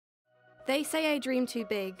They say I dream too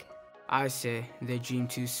big. I say they dream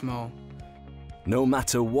too small. No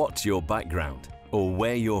matter what your background or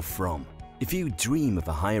where you're from, if you dream of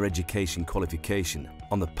a higher education qualification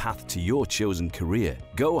on the path to your chosen career,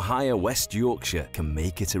 Go Higher West Yorkshire can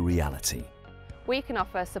make it a reality. We can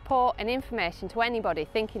offer support and information to anybody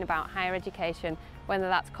thinking about higher education, whether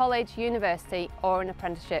that's college, university or an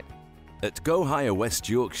apprenticeship. At Go Higher West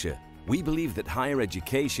Yorkshire, we believe that higher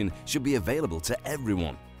education should be available to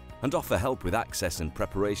everyone and offer help with access and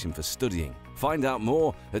preparation for studying. Find out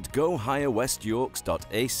more at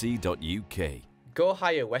gohigherwestyorks.ac.uk. Go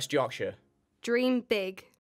Higher West Yorkshire. Dream big.